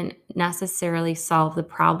didn't necessarily solve the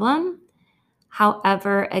problem.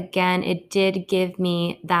 However, again, it did give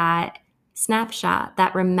me that snapshot,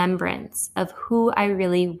 that remembrance of who I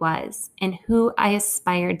really was and who I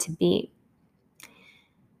aspired to be.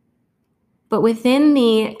 But within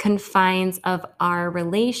the confines of our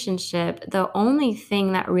relationship, the only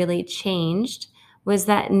thing that really changed was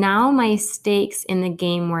that now my stakes in the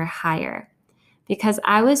game were higher because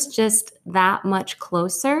I was just that much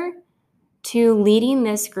closer to leading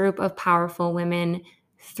this group of powerful women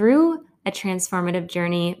through a transformative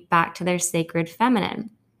journey back to their sacred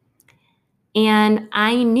feminine. And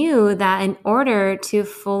I knew that in order to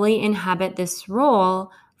fully inhabit this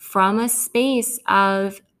role from a space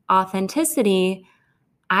of authenticity,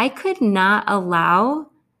 I could not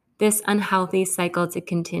allow this unhealthy cycle to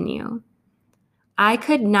continue. I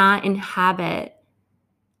could not inhabit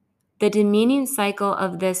the demeaning cycle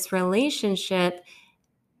of this relationship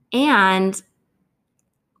and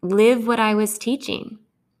live what I was teaching.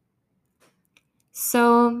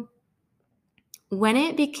 So when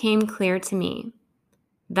it became clear to me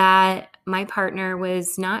that my partner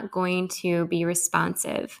was not going to be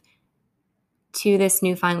responsive to this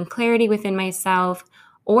newfound clarity within myself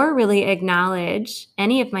or really acknowledge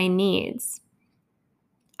any of my needs,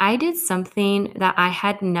 I did something that I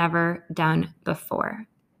had never done before.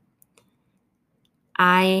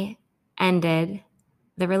 I ended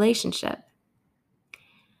the relationship.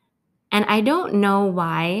 And I don't know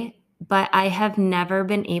why, but I have never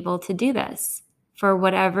been able to do this. For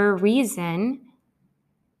whatever reason,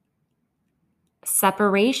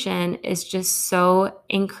 separation is just so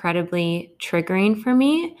incredibly triggering for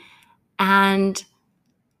me. And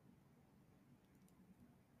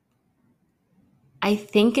I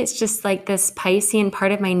think it's just like this Piscean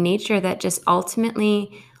part of my nature that just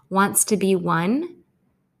ultimately wants to be one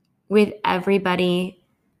with everybody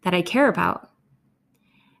that I care about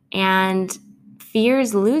and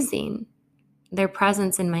fears losing their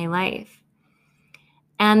presence in my life.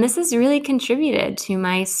 And this has really contributed to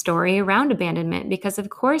my story around abandonment because, of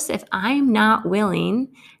course, if I'm not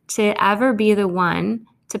willing to ever be the one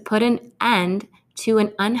to put an end to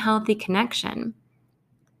an unhealthy connection,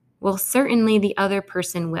 well, certainly the other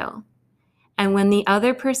person will. And when the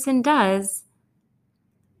other person does,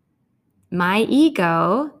 my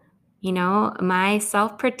ego, my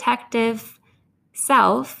self-protective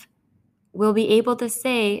self will be able to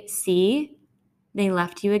say, see, they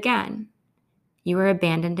left you again. You were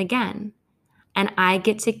abandoned again. And I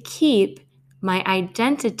get to keep my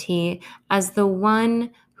identity as the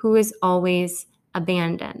one who is always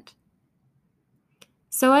abandoned.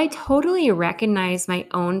 So I totally recognize my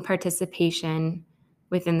own participation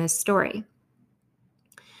within this story.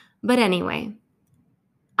 But anyway,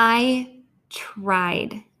 I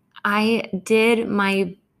tried. I did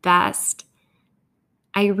my best.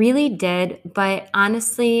 I really did. But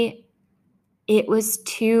honestly, it was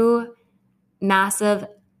too massive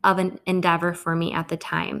of an endeavor for me at the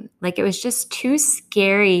time. Like, it was just too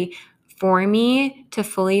scary for me to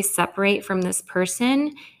fully separate from this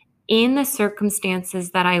person in the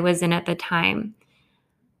circumstances that I was in at the time.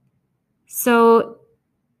 So,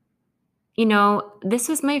 this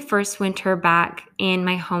was my first winter back in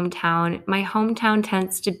my hometown. My hometown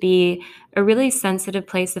tends to be a really sensitive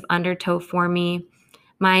place of undertow for me.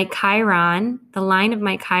 My Chiron, the line of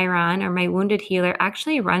my Chiron or my wounded healer,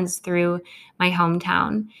 actually runs through my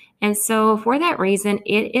hometown. And so for that reason,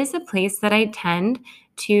 it is a place that I tend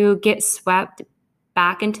to get swept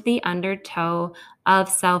back into the undertow of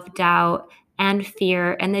self-doubt and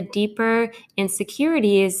fear and the deeper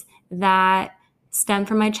insecurities that stem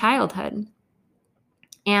from my childhood.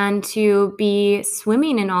 And to be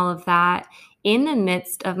swimming in all of that in the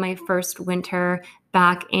midst of my first winter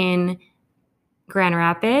back in Grand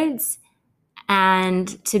Rapids,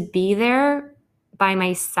 and to be there by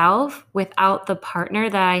myself without the partner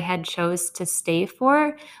that I had chose to stay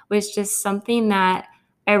for was just something that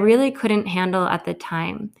I really couldn't handle at the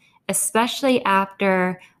time, especially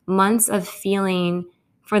after months of feeling,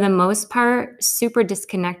 for the most part, super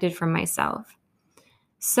disconnected from myself.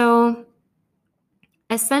 So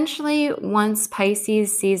essentially, once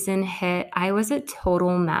Pisces season hit, I was a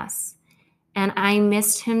total mess and I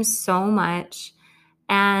missed him so much.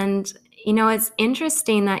 And, it's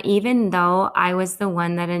interesting that even though I was the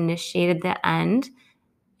one that initiated the end,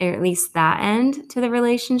 or at least that end to the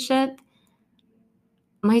relationship,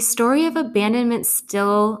 my story of abandonment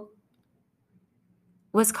still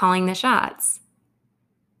was calling the shots.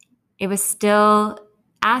 It was still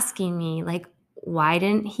asking me, like, why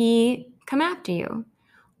didn't he come after you?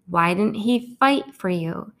 Why didn't he fight for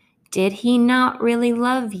you? Did he not really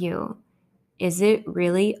love you? Is it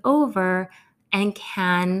really over? And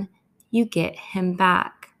can you get him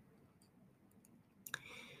back?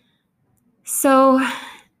 So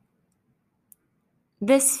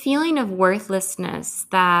this feeling of worthlessness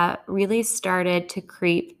that really started to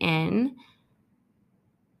creep in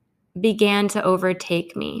began to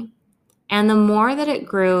overtake me. And the more that it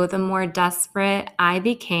grew, the more desperate I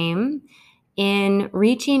became in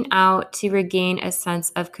reaching out to regain a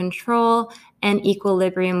sense of control and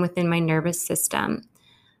equilibrium within my nervous system.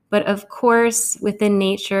 But of course, with the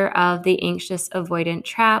nature of the anxious avoidant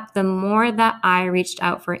trap, the more that I reached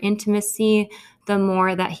out for intimacy, the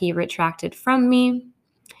more that he retracted from me.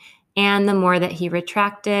 And the more that he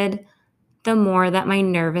retracted, the more that my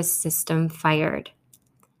nervous system fired.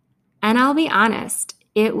 And I'll be honest,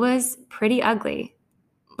 it was pretty ugly,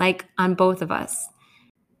 like on both of us.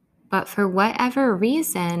 But for whatever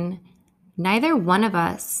reason, neither one of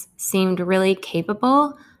us seemed really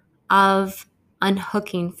capable of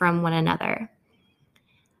unhooking from one another.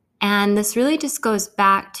 And this really just goes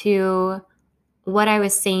back to what I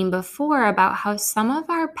was saying before about how some of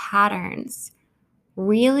our patterns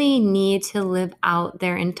really need to live out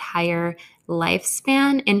their entire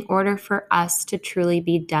lifespan in order for us to truly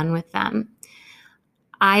be done with them.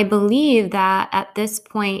 I believe that at this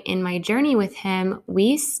point in my journey with him,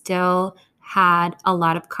 we still had a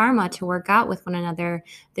lot of karma to work out with one another.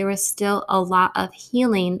 There was still a lot of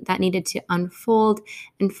healing that needed to unfold.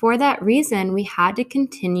 And for that reason, we had to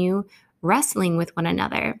continue wrestling with one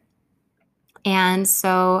another. And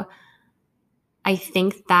so I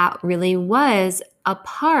think that really was a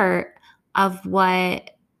part of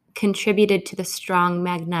what contributed to the strong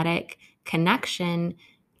magnetic connection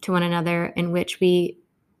to one another in which we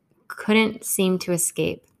couldn't seem to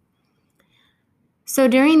escape. So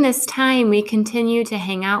during this time, we continued to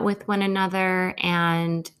hang out with one another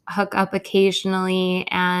and hook up occasionally,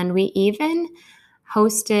 and we even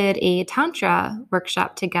hosted a Tantra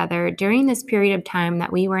workshop together during this period of time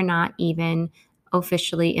that we were not even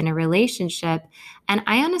officially in a relationship. And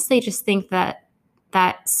I honestly just think that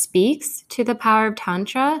that speaks to the power of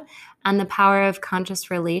Tantra and the power of conscious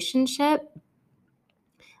relationship,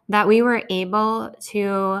 that we were able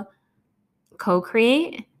to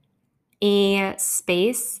co-create a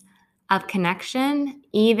space of connection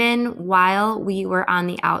even while we were on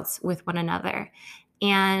the outs with one another.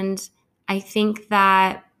 And I think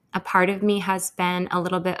that a part of me has been a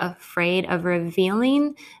little bit afraid of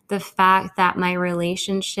revealing the fact that my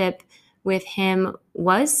relationship with him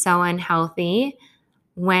was so unhealthy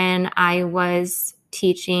when I was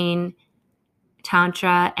teaching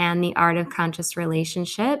Tantra and the art of conscious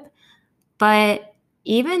relationship. But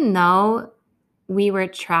even though we were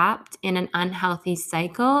trapped in an unhealthy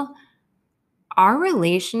cycle, our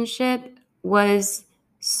relationship was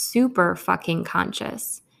super fucking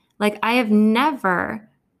conscious. Like, I have never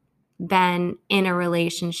been in a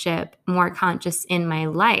relationship more conscious in my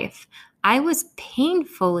life. I was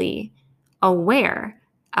painfully aware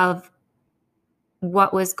of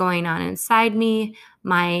what was going on inside me,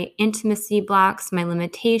 my intimacy blocks, my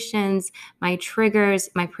limitations, my triggers,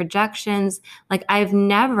 my projections. Like, I've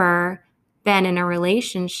never been in a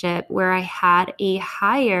relationship where I had a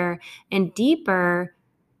higher and deeper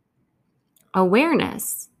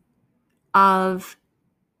awareness of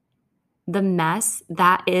the mess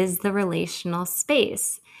that is the relational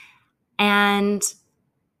space. And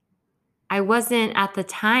I wasn't at the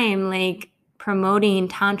time like promoting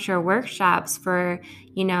Tantra workshops for,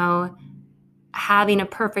 having a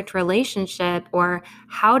perfect relationship or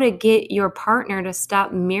how to get your partner to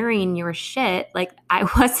stop mirroring your shit. Like, I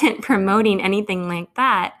wasn't promoting anything like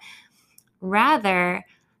that. Rather,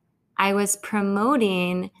 I was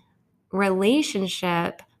promoting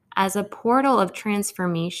relationship as a portal of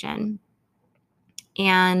transformation.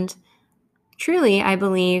 And truly, I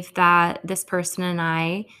believe that this person and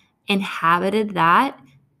I inhabited that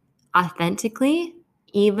authentically,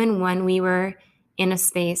 even when we were in a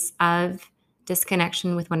space of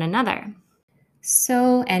disconnection with one another.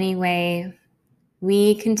 So anyway,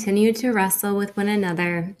 we continued to wrestle with one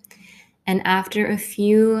another. And after a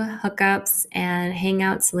few hookups and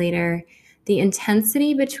hangouts later, the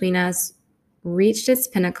intensity between us reached its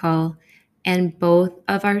pinnacle and both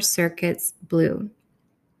of our circuits blew.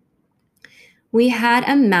 We had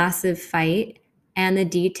a massive fight, and the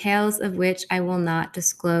details of which I will not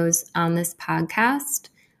disclose on this podcast,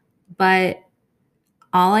 but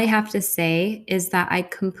all I have to say is that I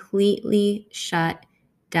completely shut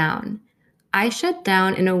down. I shut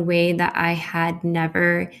down in a way that I had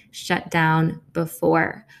never shut down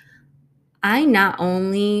before. I not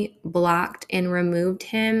only blocked and removed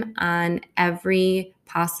him on every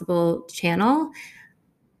possible channel,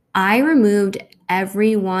 I removed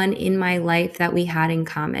everyone in my life that we had in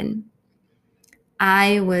common.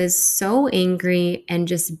 I was so angry and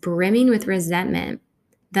just brimming with resentment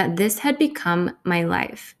that this had become my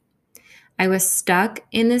life. I was stuck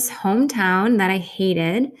in this hometown that I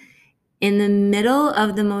hated in the middle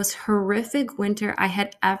of the most horrific winter I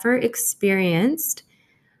had ever experienced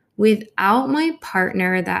without my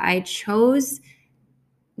partner that I chose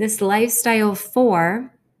this lifestyle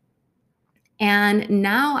for. And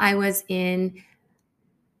now I was in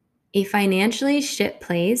a financially shit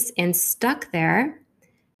place and stuck there.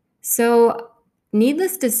 So,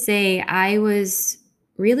 needless to say, I was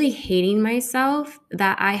really hating myself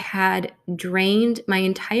that I had drained my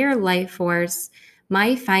entire life force,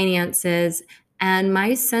 my finances, and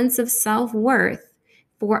my sense of self-worth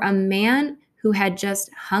for a man who had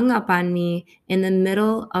just hung up on me in the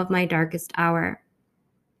middle of my darkest hour.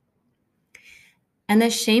 And the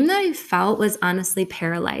shame that I felt was honestly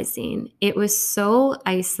paralyzing. It was so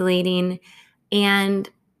isolating, and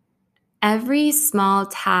every small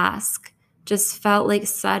task just felt like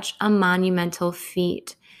such a monumental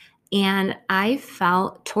feat. And I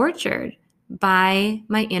felt tortured by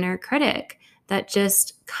my inner critic that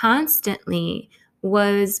just constantly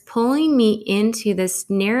was pulling me into this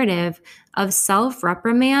narrative of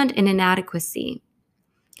self-reprimand and inadequacy.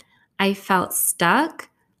 I felt stuck,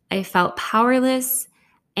 I felt powerless,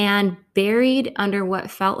 and buried under what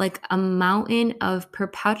felt like a mountain of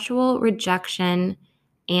perpetual rejection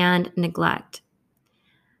and neglect.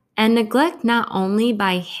 And neglect not only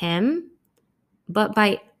by him, but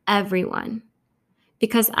by everyone.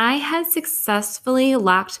 Because I had successfully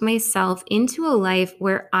locked myself into a life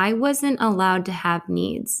where I wasn't allowed to have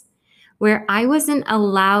needs, where I wasn't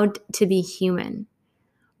allowed to be human,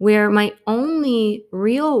 where my only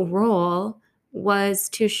real role was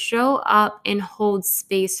to show up and hold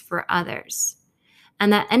space for others.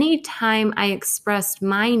 And that any time I expressed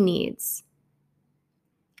my needs,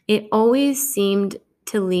 it always seemed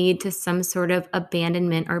to lead to some sort of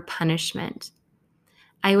abandonment or punishment.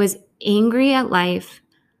 I was angry at life.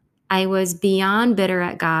 I was beyond bitter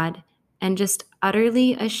at God and just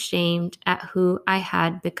utterly ashamed at who I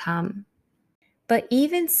had become. But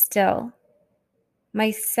even still,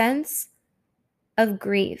 my sense of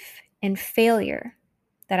grief and failure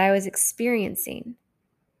that I was experiencing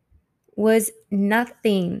was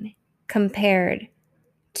nothing compared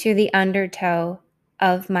to the undertow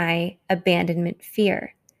of my abandonment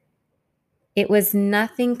fear. It was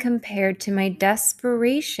nothing compared to my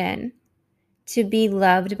desperation to be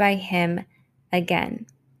loved by him again.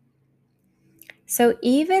 So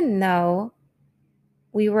even though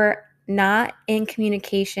we were not in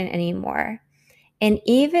communication anymore, and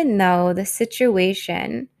even though the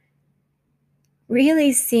situation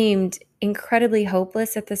really seemed incredibly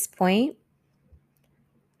hopeless at this point,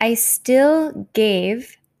 I still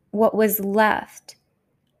gave what was left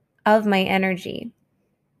of my energy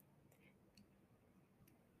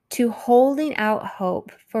to holding out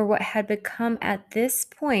hope for what had become at this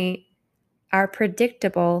point our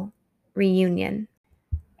predictable reunion.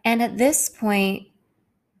 And at this point,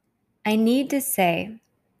 I need to say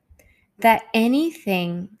that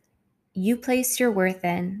anything you place your worth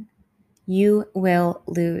in, you will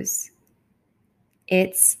lose.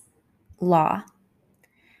 It's law.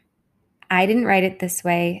 I didn't write it this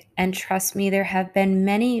way, and trust me, there have been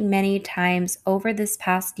many, many times over this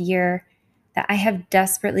past year that I have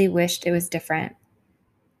desperately wished it was different.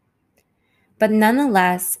 But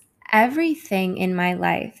nonetheless, everything in my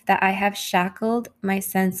life that I have shackled my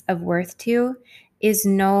sense of worth to is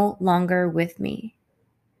no longer with me.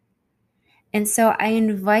 And so I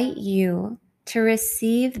invite you to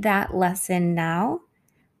receive that lesson now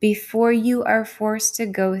before you are forced to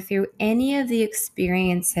go through any of the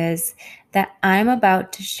experiences that I'm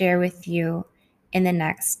about to share with you in the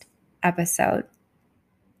next episode.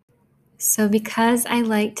 So, because I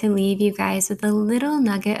like to leave you guys with a little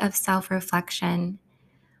nugget of self-reflection,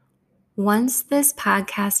 once this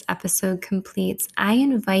podcast episode completes, I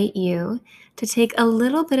invite you to take a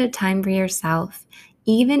little bit of time for yourself,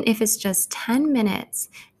 even if it's just 10 minutes,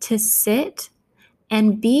 to sit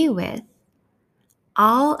and be with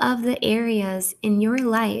all of the areas in your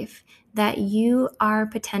life that you are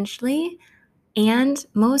potentially and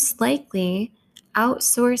most likely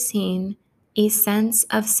outsourcing a sense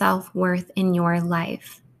of self-worth in your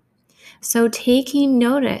life. So taking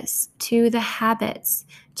notice to the habits,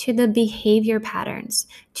 to the behavior patterns,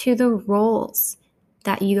 to the roles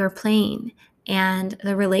that you are playing, and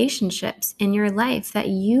the relationships in your life that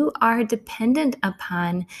you are dependent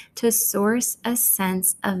upon to source a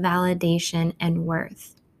sense of validation and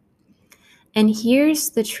worth. And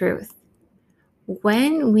here's the truth.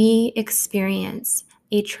 When we experience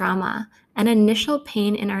a trauma, an initial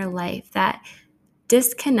pain in our life that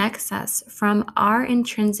disconnects us from our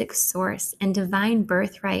intrinsic source and divine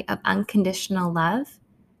birthright of unconditional love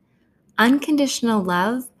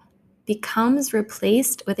becomes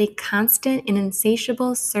replaced with a constant and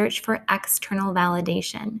insatiable search for external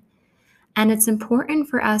validation. And it's important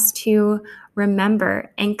for us to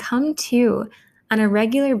remember and come to on a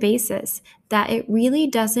regular basis that it really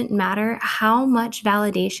doesn't matter how much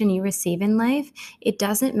validation you receive in life. It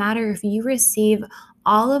doesn't matter if you receive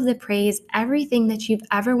all of the praise, everything that you've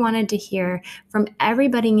ever wanted to hear from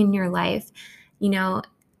everybody in your life.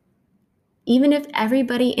 Even if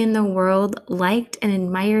everybody in the world liked and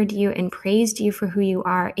admired you and praised you for who you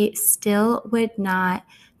are, it still would not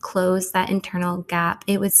close that internal gap.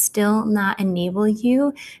 It would still not enable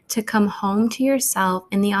you to come home to yourself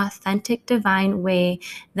in the authentic, divine way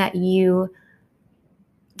that you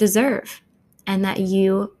deserve and that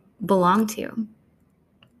you belong to.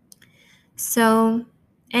 So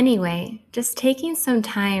Anyway, just taking some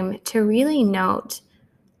time to really note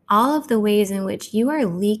all of the ways in which you are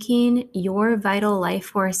leaking your vital life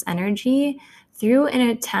force energy through an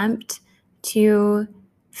attempt to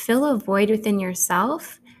fill a void within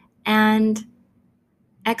yourself and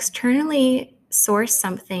externally source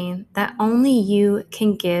something that only you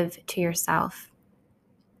can give to yourself.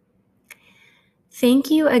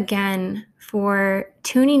 Thank you again for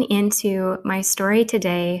tuning into my story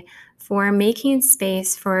today, for making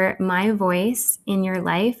space for my voice in your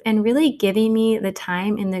life and really giving me the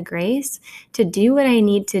time and the grace to do what I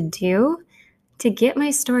need to do to get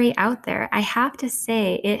my story out there. I have to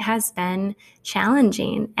say it has been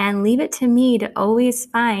challenging, and leave it to me to always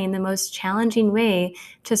find the most challenging way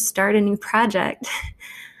to start a new project.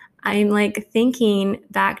 I'm thinking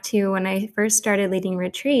back to when I first started leading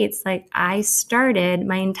retreats. I started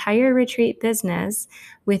my entire retreat business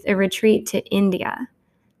with a retreat to India.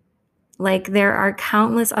 There are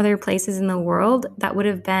countless other places in the world that would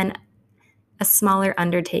have been a smaller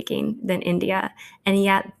undertaking than India. And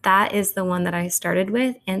yet that is the one that I started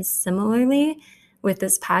with. And similarly, with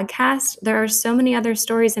this podcast, there are so many other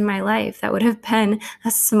stories in my life that would have been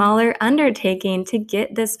a smaller undertaking to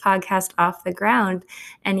get this podcast off the ground.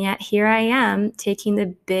 And yet here I am taking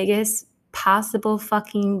the biggest possible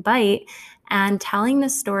fucking bite and telling the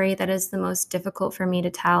story that is the most difficult for me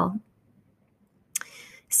to tell.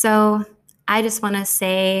 So I just want to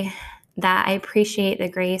say that I appreciate the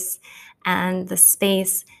grace and the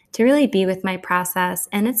space to really be with my process.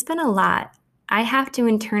 And it's been a lot. I have to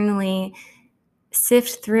internally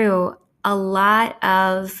sift through a lot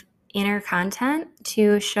of inner content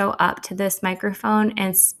to show up to this microphone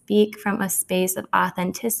and speak from a space of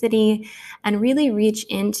authenticity and really reach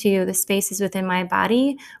into the spaces within my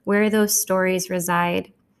body where those stories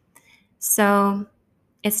reside. So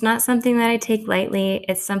it's not something that I take lightly.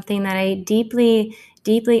 It's something that I deeply,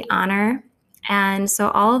 deeply honor. And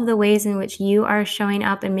so all of the ways in which you are showing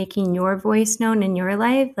up and making your voice known in your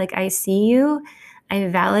life, I see you, I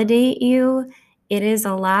validate you. It is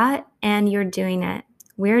a lot, and you're doing it.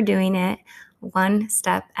 We're doing it one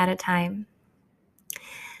step at a time.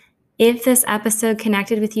 If this episode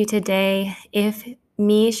connected with you today, if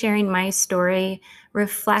me sharing my story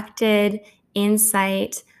reflected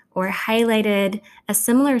insight or highlighted a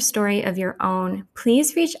similar story of your own,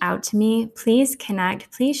 please reach out to me. Please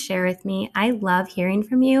connect. Please share with me. I love hearing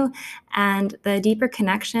from you, and the deeper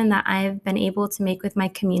connection that I've been able to make with my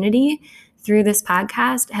community through this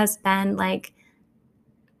podcast has been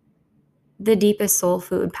the deepest soul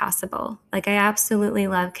food possible. I absolutely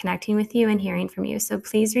love connecting with you and hearing from you. So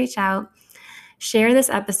please reach out. Share this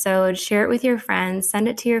episode, share it with your friends, send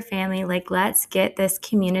it to your family. Let's get this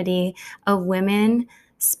community of women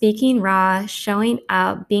speaking raw, showing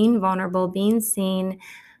up, being vulnerable, being seen,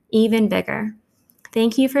 even bigger.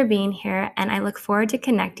 Thank you for being here, and I look forward to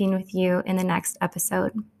connecting with you in the next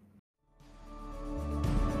episode.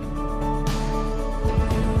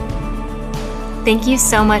 Thank you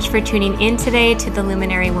so much for tuning in today to the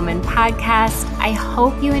Luminary Woman podcast. I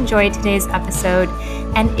hope you enjoyed today's episode.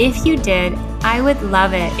 And if you did, I would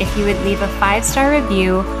love it if you would leave a 5-star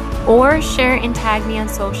review or share and tag me on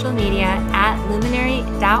social media at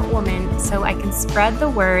luminary.woman so I can spread the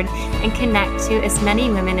word and connect to as many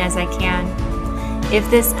women as I can. If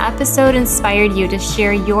this episode inspired you to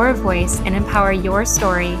share your voice and empower your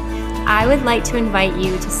story, I would like to invite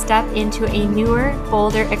you to step into a newer,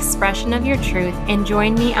 bolder expression of your truth and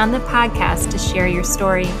join me on the podcast to share your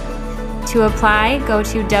story. To apply, go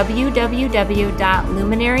to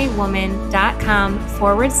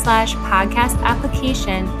www.luminarywoman.com/podcast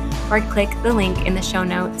application or click the link in the show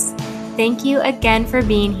notes. Thank you again for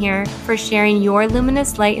being here, for sharing your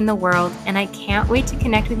luminous light in the world, and I can't wait to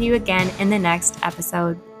connect with you again in the next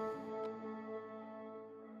episode.